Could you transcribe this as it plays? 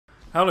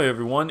Howdy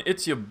everyone,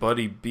 it's your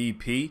buddy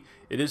BP.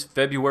 It is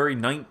February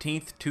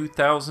 19th,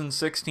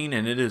 2016,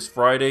 and it is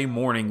Friday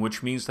morning,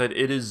 which means that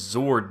it is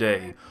XUR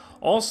Day.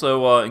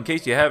 Also, in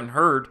case you haven't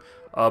heard,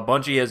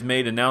 Bungie has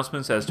made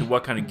announcements as to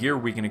what kind of gear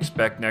we can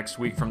expect next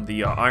week from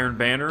the Iron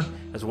Banner,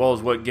 as well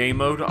as what game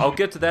mode. I'll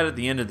get to that at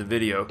the end of the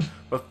video.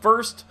 But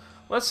first,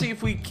 let's see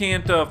if we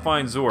can't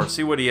find XUR,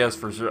 see what he has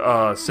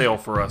for sale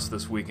for us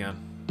this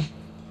weekend.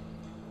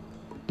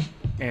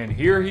 And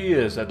here he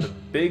is at the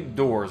big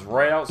doors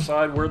right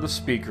outside where the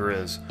speaker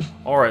is.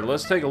 Alright,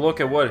 let's take a look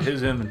at what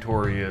his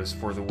inventory is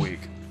for the week.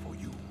 For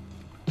you.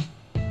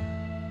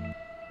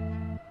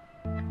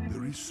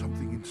 There is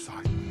something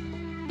inside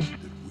me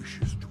that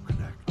wishes to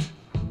connect.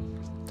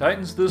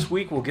 Titans this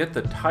week will get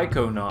the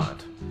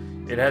Taikonaut.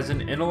 It has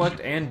an intellect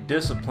and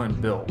discipline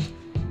build.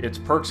 Its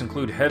perks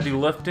include heavy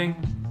lifting,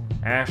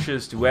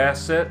 ashes to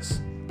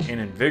assets, and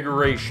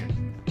invigoration.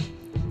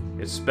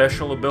 Its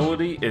special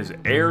ability is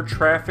air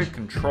traffic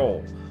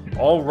control.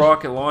 All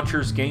rocket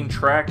launchers gain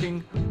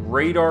tracking,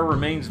 radar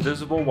remains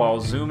visible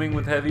while zooming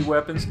with heavy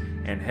weapons,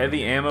 and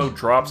heavy ammo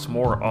drops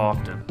more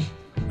often.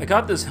 I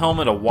got this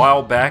helmet a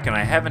while back and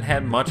I haven't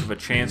had much of a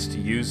chance to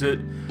use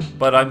it,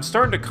 but I'm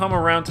starting to come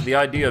around to the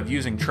idea of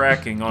using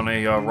tracking on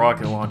a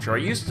rocket launcher. I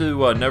used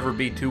to never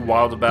be too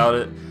wild about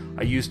it.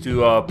 I used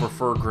to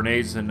prefer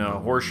grenades and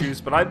horseshoes,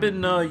 but I've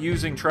been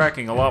using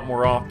tracking a lot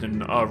more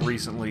often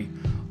recently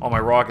on my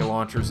rocket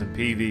launchers in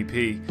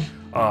PvP.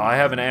 I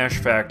have an ash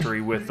factory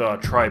with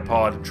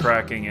tripod and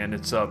tracking, and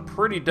it's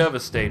pretty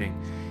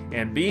devastating.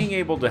 And being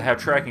able to have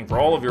tracking for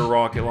all of your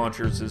rocket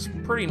launchers is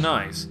pretty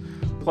nice.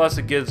 Plus,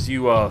 it gives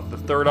you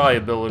the third eye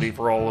ability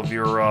for all of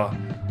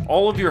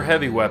your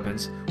heavy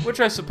weapons, which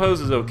I suppose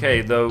is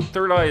okay. Though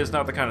third eye is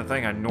not the kind of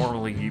thing I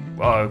normally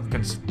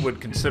would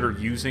consider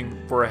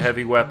using for a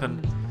heavy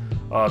weapon.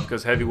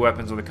 Because heavy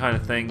weapons are the kind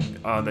of thing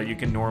that you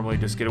can normally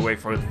just get away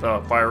from with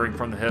firing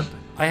from the hip.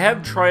 I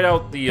have tried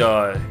out the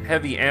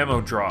heavy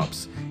ammo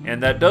drops,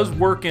 and that does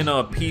work in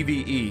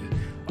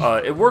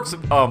PvE. It works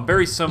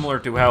very similar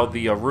to how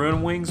the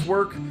Ruin Wings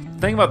work. The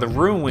thing about the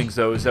Ruin Wings,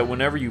 though, is that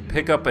whenever you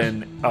pick up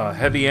a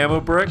heavy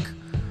ammo brick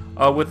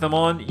with them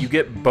on, you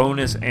get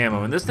bonus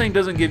ammo. And this thing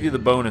doesn't give you the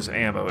bonus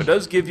ammo. It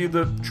does give you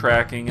the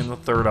tracking and the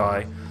third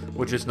eye,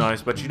 which is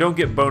nice, but you don't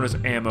get bonus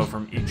ammo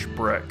from each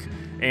brick.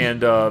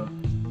 And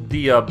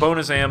the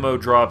bonus ammo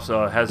drops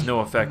has no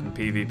effect in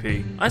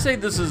PvP. I say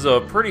this is a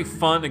pretty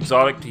fun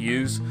exotic to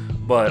use,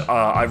 but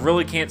I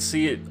really can't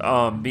see it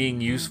being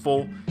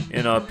useful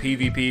in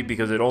PvP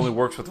because it only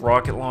works with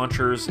rocket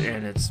launchers,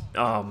 and it's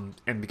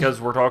and because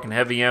we're talking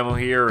heavy ammo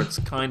here, it's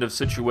kind of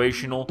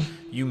situational.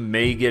 You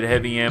may get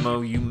heavy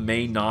ammo, you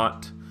may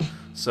not.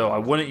 So I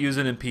wouldn't use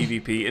it in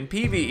PvP. In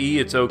PvE,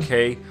 it's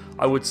okay.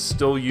 I would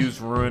still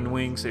use Ruin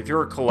Wings. If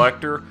you're a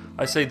collector,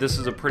 I say this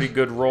is a pretty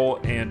good roll,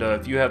 and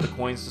if you have the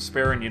coins to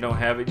spare and you don't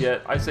have it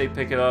yet, I say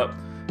pick it up.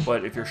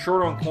 But if you're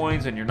short on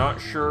coins and you're not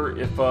sure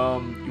if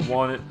you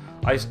want it,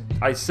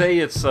 I say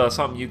it's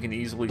something you can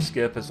easily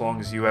skip as long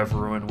as you have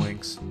Ruin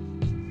Wings.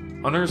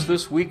 Hunters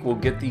this week will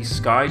get the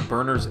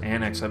Skyburners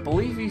Annex. I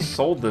believe he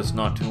sold this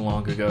not too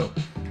long ago.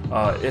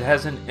 It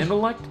has an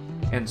intellect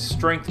and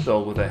strength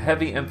build with a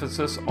heavy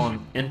emphasis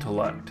on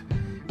intellect.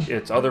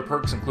 Its other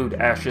perks include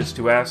ashes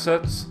to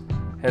assets,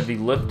 heavy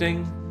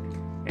lifting,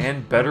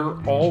 and better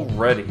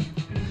already.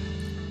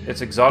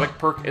 Its exotic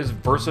perk is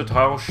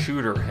versatile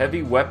shooter.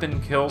 Heavy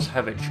weapon kills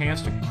have a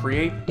chance to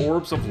create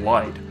orbs of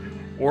light.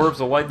 Orbs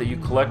of light that you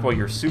collect while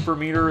your super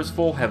meter is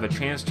full have a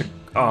chance to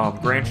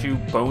grant you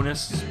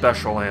bonus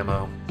special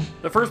ammo.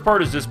 The first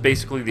part is just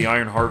basically the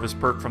Iron Harvest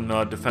perk from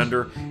the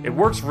Defender. It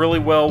works really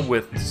well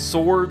with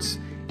swords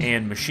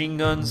and machine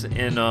guns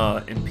in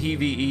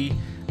PvE.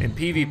 In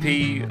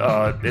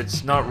PvP,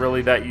 it's not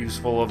really that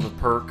useful of a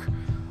perk,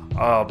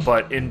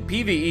 but in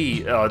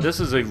PvE, this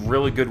is a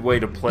really good way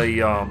to play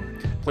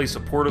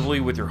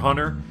supportively with your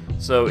hunter.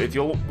 So if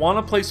you want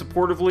to play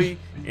supportively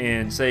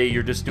and say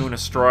you're just doing a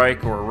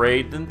strike or a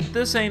raid, then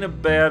this ain't a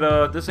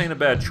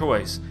bad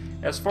choice.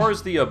 As far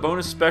as the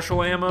bonus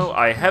special ammo,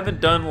 I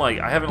haven't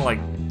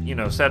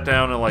sat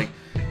down and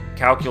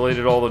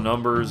calculated all the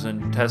numbers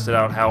and tested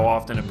out how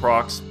often it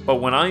procs,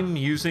 but when I'm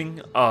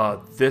using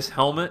this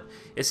helmet,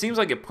 it seems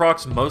like it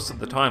procs most of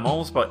the time,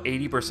 almost about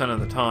 80% of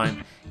the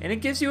time, and it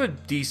gives you a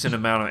decent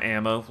amount of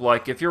ammo.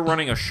 Like if you're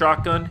running a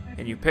shotgun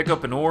and you pick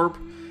up an orb,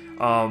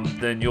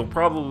 then you'll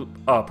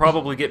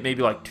probably get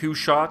maybe like 2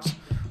 shots,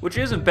 which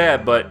isn't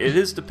bad, but it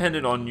is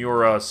dependent on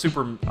your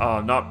super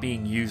not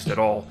being used at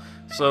all.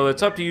 So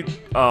it's up to you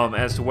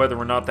as to whether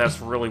or not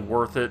that's really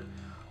worth it.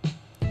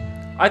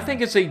 I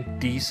think it's a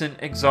decent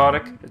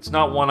exotic. It's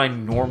not one I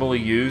normally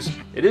use.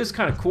 It is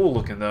kind of cool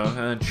looking though,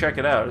 and check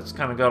it out. It's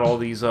kind of got all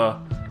these, I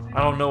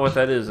don't know what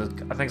that is. I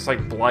think it's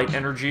like blight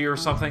energy or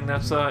something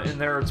that's in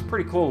there. It's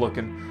pretty cool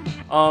looking.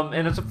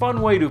 And it's a fun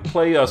way to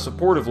play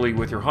supportively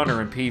with your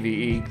hunter in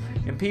PvE.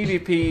 In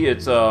PvP,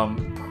 it's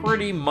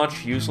pretty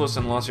much useless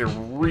unless you're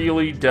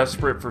really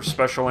desperate for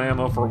special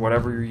ammo for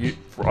whatever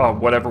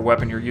whatever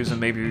weapon you're using.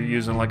 Maybe you're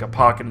using like a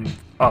pocket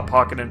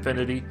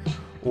infinity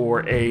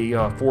or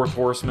a fourth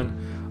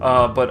horseman.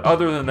 But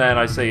other than that,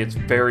 I say it's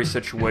very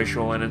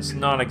situational and it's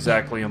not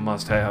exactly a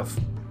must-have.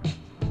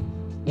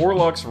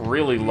 Warlocks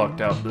really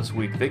lucked out this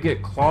week. They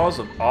get Claws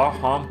of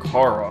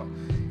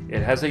Ahamkara.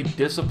 It has a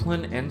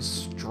Discipline and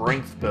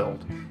Strength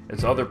build.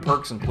 Its other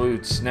perks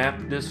include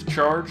Snap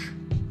Discharge,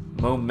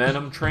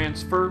 Momentum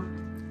Transfer,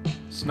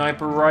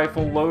 Sniper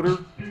Rifle Loader,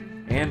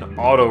 and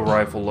Auto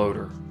Rifle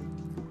Loader.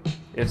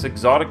 Its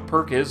exotic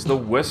perk is the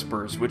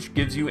Whispers, which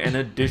gives you an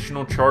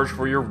additional charge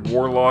for your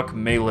Warlock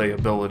melee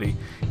ability.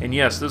 And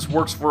yes, this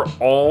works for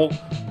all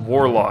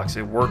Warlocks.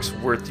 It works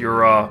with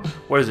your,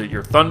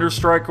 your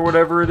Thunderstrike or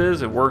whatever it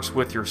is. It works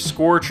with your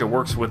Scorch. It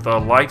works with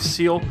Life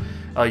Seal.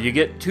 You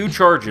get 2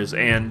 charges,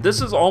 and this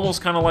is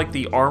almost kind of like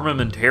the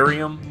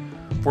Armamentarium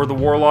for the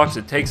Warlocks.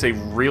 It takes a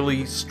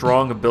really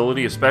strong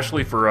ability,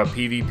 especially for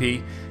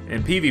PvP.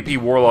 And PvP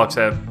Warlocks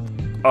have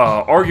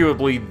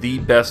arguably the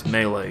best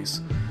melees.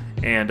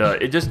 And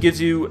it just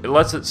it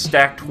lets it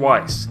stack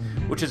twice,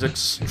 which is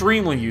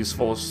extremely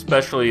useful,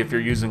 especially if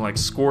you're using like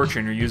Scorch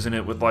and you're using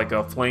it with like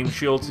a Flame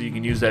Shield, so you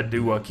can use that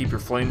to keep your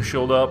Flame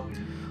Shield up.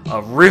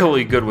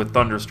 Really good with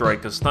Thunderstrike,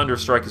 because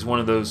Thunderstrike is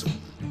one of those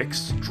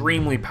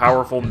extremely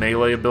powerful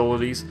melee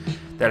abilities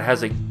that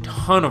has a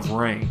ton of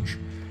range.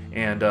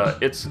 And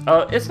it's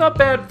not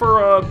bad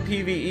for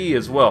PvE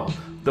as well.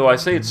 Though I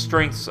say its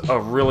strengths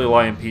really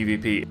lie in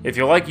PvP. If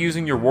you like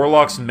using your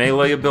Warlock's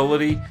melee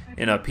ability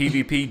in a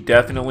PvP,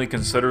 definitely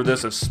consider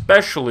this,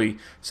 especially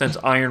since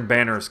Iron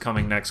Banner is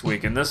coming next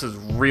week, and this is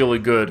really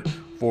good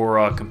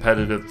for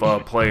competitive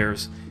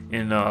players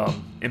in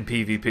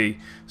PvP.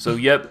 So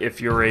yep,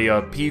 if you're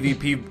a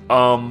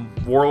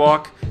PvP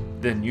Warlock,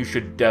 then you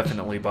should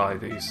definitely buy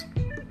these.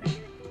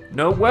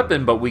 No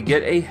weapon, but we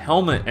get a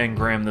helmet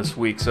engram this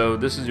week, so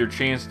this is your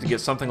chance to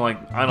get something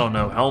like, I don't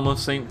know, Helm of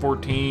Saint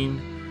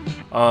 14.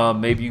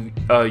 Maybe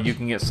you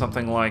can get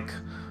something like,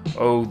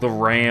 the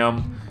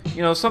Ram,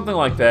 something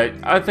like that.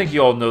 I think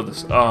you all know this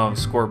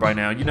score by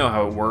now. You know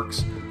how it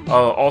works.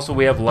 Also,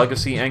 we have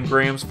Legacy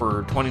Engrams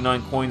for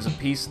 29 coins a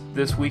piece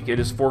this week. It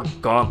is for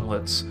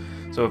Gauntlets.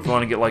 So if you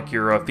want to get like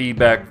your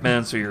Feedback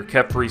Fence or your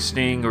Kepri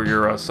Sting or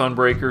your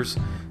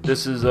Sunbreakers,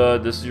 this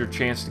is your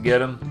chance to get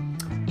them.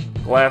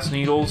 Glass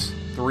Needles,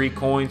 3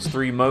 coins,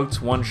 3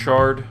 motes, 1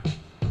 shard.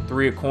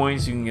 3 of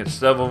coins, you can get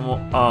 7.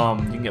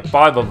 You can get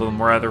 5 of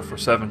them rather for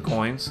 7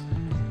 coins,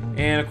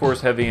 and of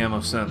course heavy ammo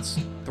synths,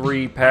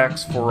 3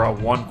 packs for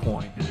 1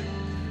 coin.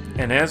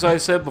 And as I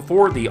said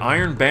before, the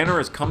Iron Banner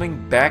is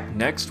coming back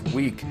next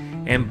week,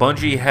 and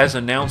Bungie has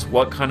announced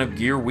what kind of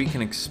gear we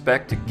can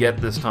expect to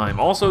get this time.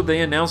 Also, they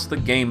announced the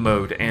game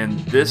mode, and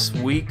this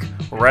week,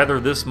 or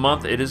rather this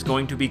month, it is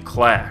going to be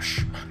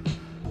Clash.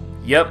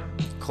 Yep,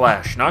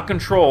 Clash, not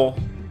Control.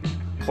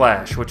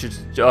 Clash, which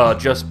is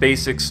just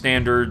basic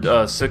standard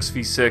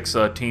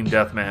 6v6 team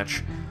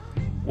deathmatch.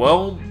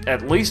 Well,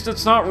 at least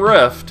it's not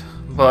Rift,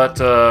 but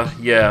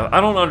yeah, I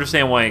don't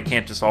understand why it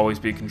can't just always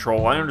be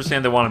Control. I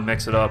understand they want to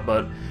mix it up,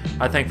 but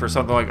I think for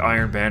something like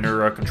Iron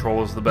Banner,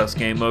 Control is the best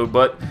game mode,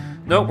 but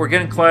nope, we're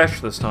getting Clash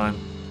this time.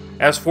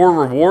 As for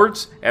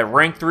rewards, at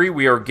rank 3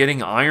 we are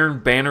getting Iron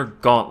Banner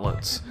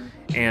Gauntlets.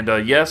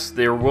 And yes,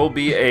 there will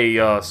be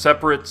a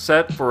separate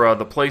set for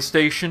the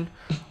PlayStation.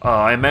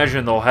 I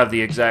imagine they'll have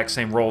the exact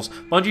same roles.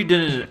 Bungie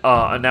didn't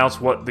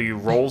announce what the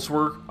roles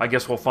were. I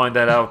guess we'll find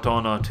that out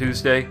on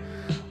Tuesday.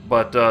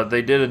 But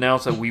they did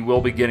announce that we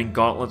will be getting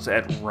Gauntlets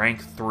at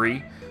rank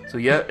 3. So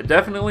yeah,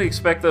 definitely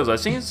expect those.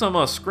 I've seen some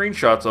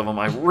screenshots of them.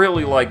 I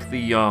really like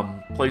the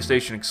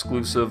PlayStation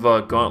exclusive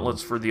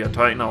Gauntlets for the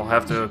Titan. I'll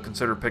have to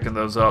consider picking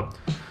those up.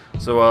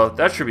 So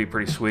that should be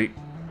pretty sweet.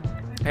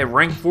 At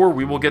rank 4,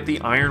 we will get the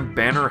Iron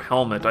Banner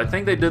helmet. I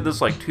think they did this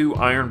like 2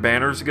 Iron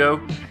Banners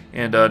ago,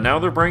 and now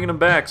they're bringing them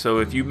back. So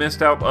if you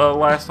missed out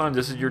last time,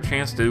 this is your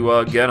chance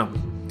to get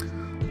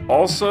them.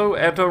 Also,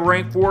 at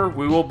rank 4,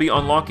 we will be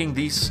unlocking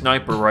the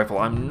Sniper Rifle.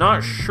 I'm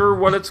not sure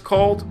what it's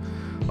called,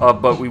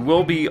 but we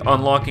will be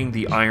unlocking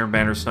the Iron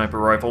Banner Sniper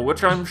Rifle,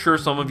 which I'm sure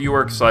some of you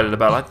are excited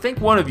about. I think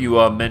one of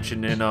you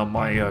mentioned in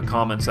my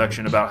comment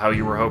section about how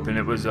you were hoping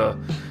it was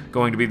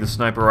going to be the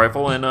Sniper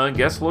Rifle, and I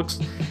guess it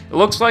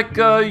looks like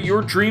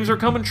your dreams are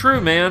coming true,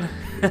 man.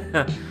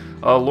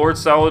 Lord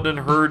Saladin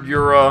heard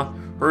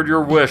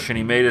your wish, and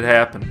he made it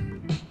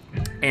happen.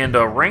 And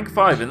rank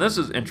 5, and this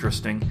is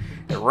interesting.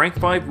 At rank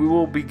 5, we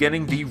will be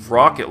getting the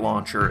rocket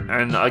launcher,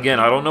 and again,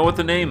 I don't know what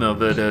the name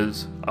of it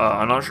is.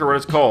 I'm not sure what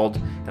it's called,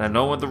 and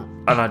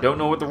I don't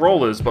know what the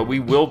role is. But we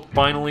will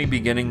finally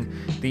be getting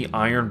the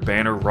Iron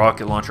Banner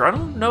rocket launcher. I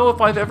don't know if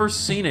I've ever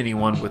seen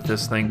anyone with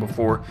this thing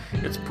before.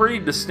 It's pretty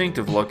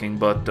distinctive looking,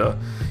 but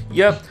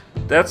yep,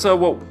 that's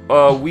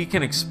what we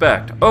can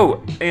expect.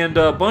 Oh, and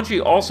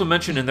Bungie also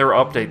mentioned in their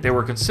update they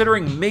were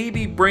considering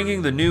maybe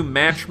bringing the new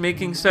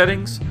matchmaking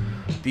settings.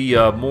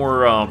 The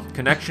more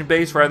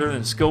connection-based rather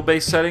than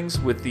skill-based settings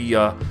with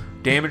the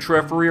damage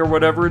referee or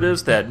whatever it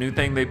is, that new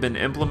thing they've been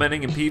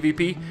implementing in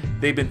PvP.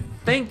 They've been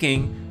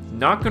thinking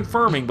not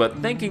confirming, but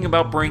thinking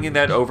about bringing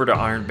that over to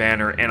Iron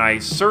Banner, and I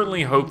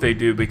certainly hope they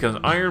do, because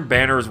Iron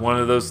Banner is one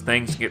of those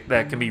things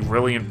that can be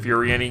really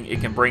infuriating.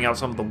 It can bring out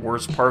some of the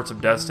worst parts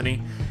of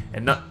Destiny,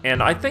 and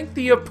I think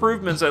the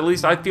improvements, at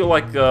least I feel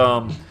like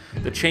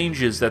the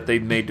changes that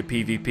they've made to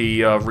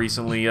PvP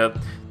recently,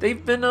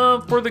 they've been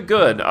for the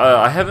good.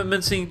 I haven't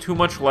been seeing too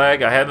much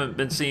lag. I haven't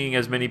been seeing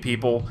as many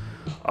people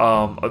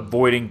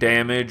avoiding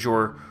damage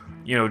or,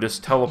 you know,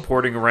 just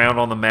teleporting around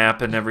on the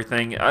map and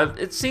everything.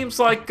 It seems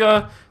like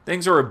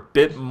things are a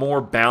bit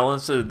more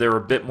balanced. They're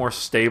a bit more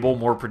stable,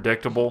 more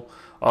predictable,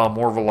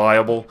 more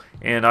reliable,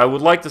 and I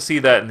would like to see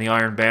that in the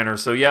Iron Banner.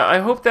 So yeah, I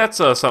hope that's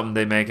something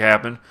they make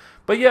happen.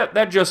 But yeah,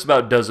 that just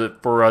about does it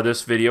for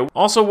this video.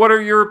 Also, what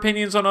are your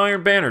opinions on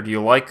Iron Banner? Do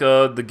you like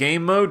the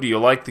game mode? Do you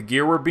like the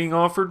gear we're being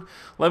offered?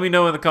 Let me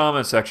know in the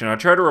comment section. I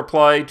try to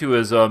reply to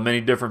as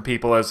many different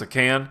people as I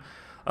can.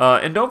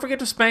 And don't forget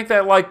to spank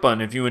that like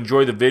button if you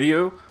enjoyed the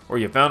video or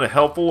you found it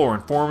helpful or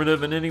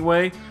informative in any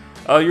way.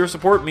 Your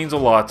support means a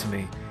lot to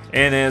me.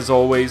 And as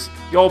always,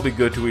 y'all be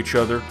good to each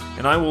other,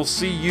 and I will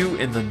see you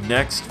in the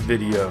next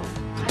video.